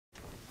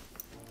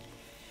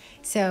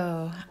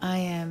So I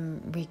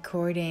am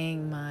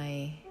recording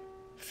my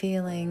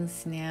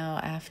feelings now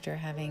after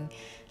having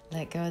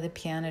let go of the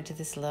piano to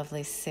this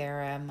lovely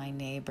Sarah, my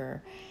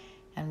neighbor,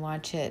 and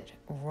watch it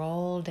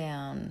roll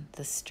down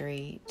the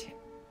street,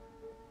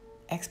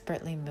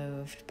 expertly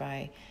moved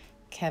by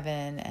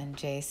Kevin and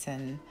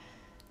Jason.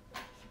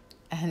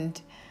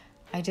 And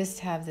I just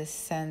have this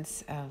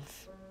sense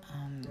of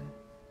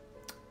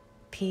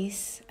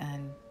peace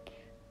and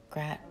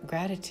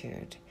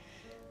gratitude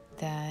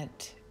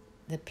that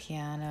the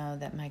piano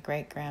that my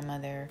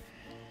great-grandmother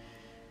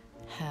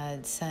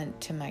had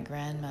sent to my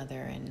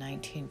grandmother in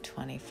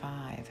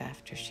 1925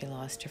 after she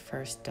lost her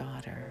first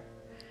daughter,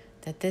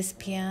 that this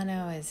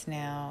piano is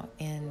now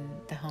in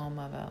the home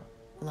of a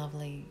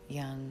lovely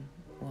young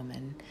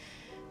woman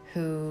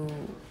who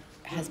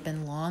has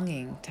been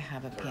longing to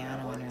have a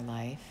piano in her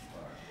life.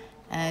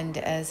 And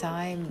as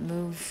I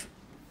move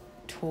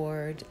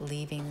toward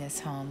leaving this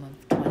home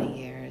of 20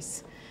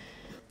 years,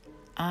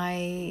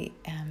 I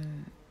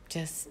am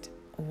just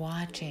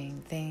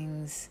watching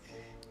things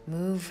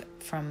move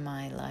from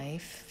my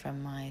life,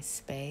 from my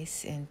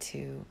space,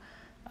 into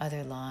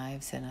other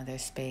lives and other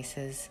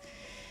spaces.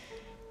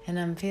 And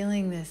I'm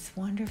feeling this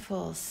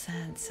wonderful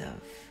sense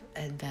of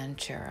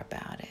adventure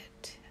about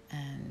it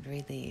and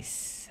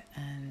release.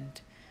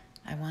 And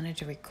I wanted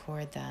to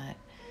record that,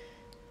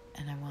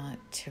 and I want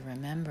to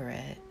remember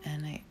it,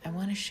 and I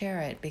want to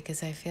share it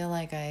because I feel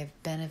like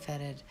I've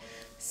benefited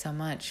so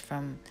much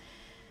from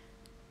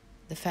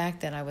the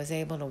fact that I was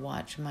able to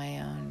watch my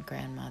own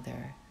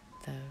grandmother,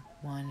 the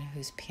one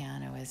whose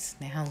piano is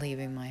now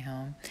leaving my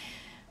home.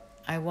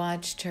 I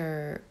watched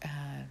her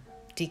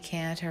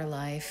decant her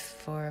life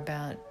for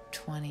about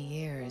 20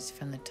 years,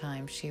 from the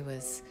time she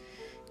was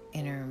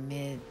in her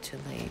mid to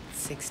late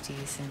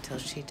 60s until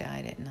she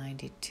died at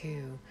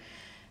 92.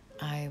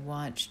 I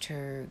watched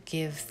her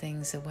give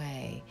things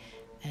away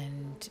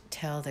and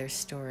tell their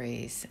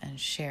stories and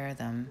share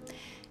them.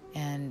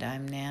 And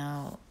I'm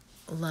now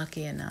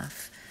lucky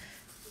enough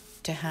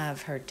to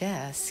have her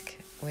desk,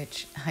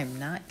 which I'm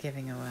not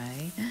giving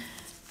away,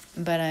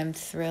 but I'm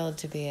thrilled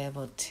to be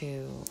able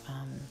to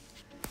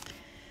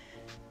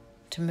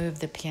move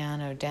the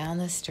piano down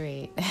the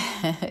street,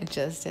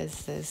 just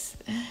as this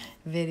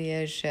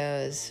video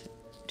shows,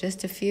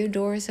 just a few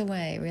doors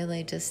away,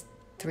 really just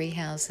 3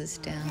 houses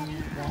down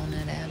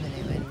Walnut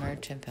Avenue in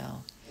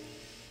Merchantville,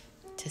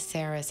 to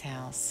Sarah's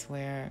house,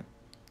 where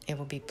it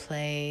will be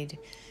played,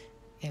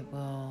 it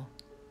will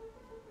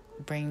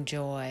bring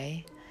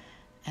joy.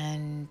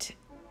 And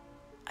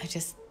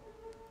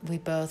we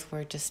both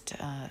were just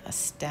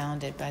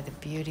astounded by the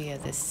beauty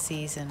of this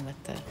season,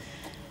 with the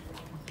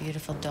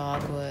beautiful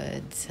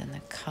dogwoods and the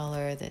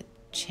color that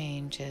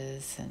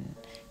changes, and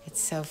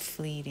it's so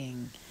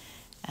fleeting.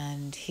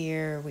 And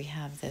here we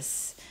have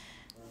this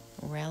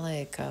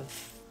relic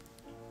of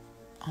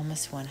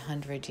almost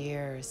 100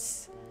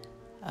 years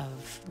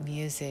of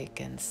music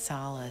and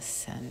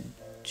solace and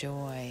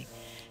joy,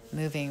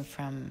 moving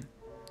from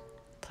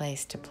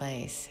place to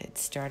place. It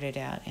started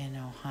out in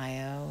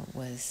Ohio,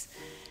 was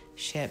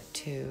shipped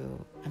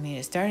to,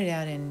 it started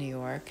out in New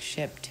York,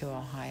 shipped to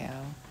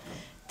Ohio.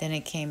 Then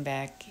it came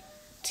back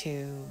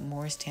to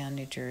Morristown,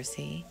 New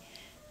Jersey.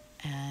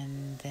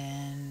 And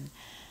then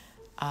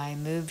I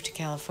moved to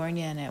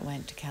California, and it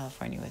went to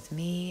California with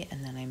me.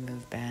 And then I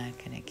moved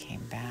back, and it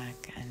came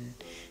back. And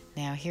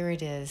now here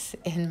it is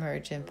in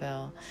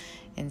Merchantville,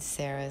 in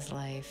Sarah's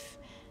life,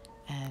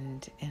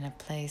 and in a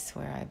place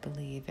where I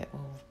believe it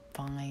will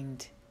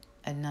find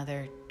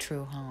another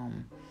true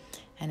home,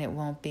 and it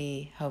won't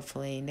be,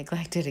 hopefully,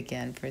 neglected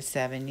again for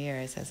 7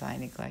 years as I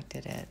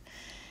neglected it.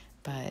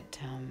 But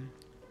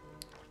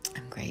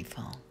I'm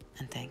grateful,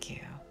 and thank you,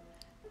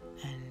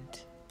 and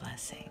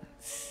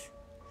blessings.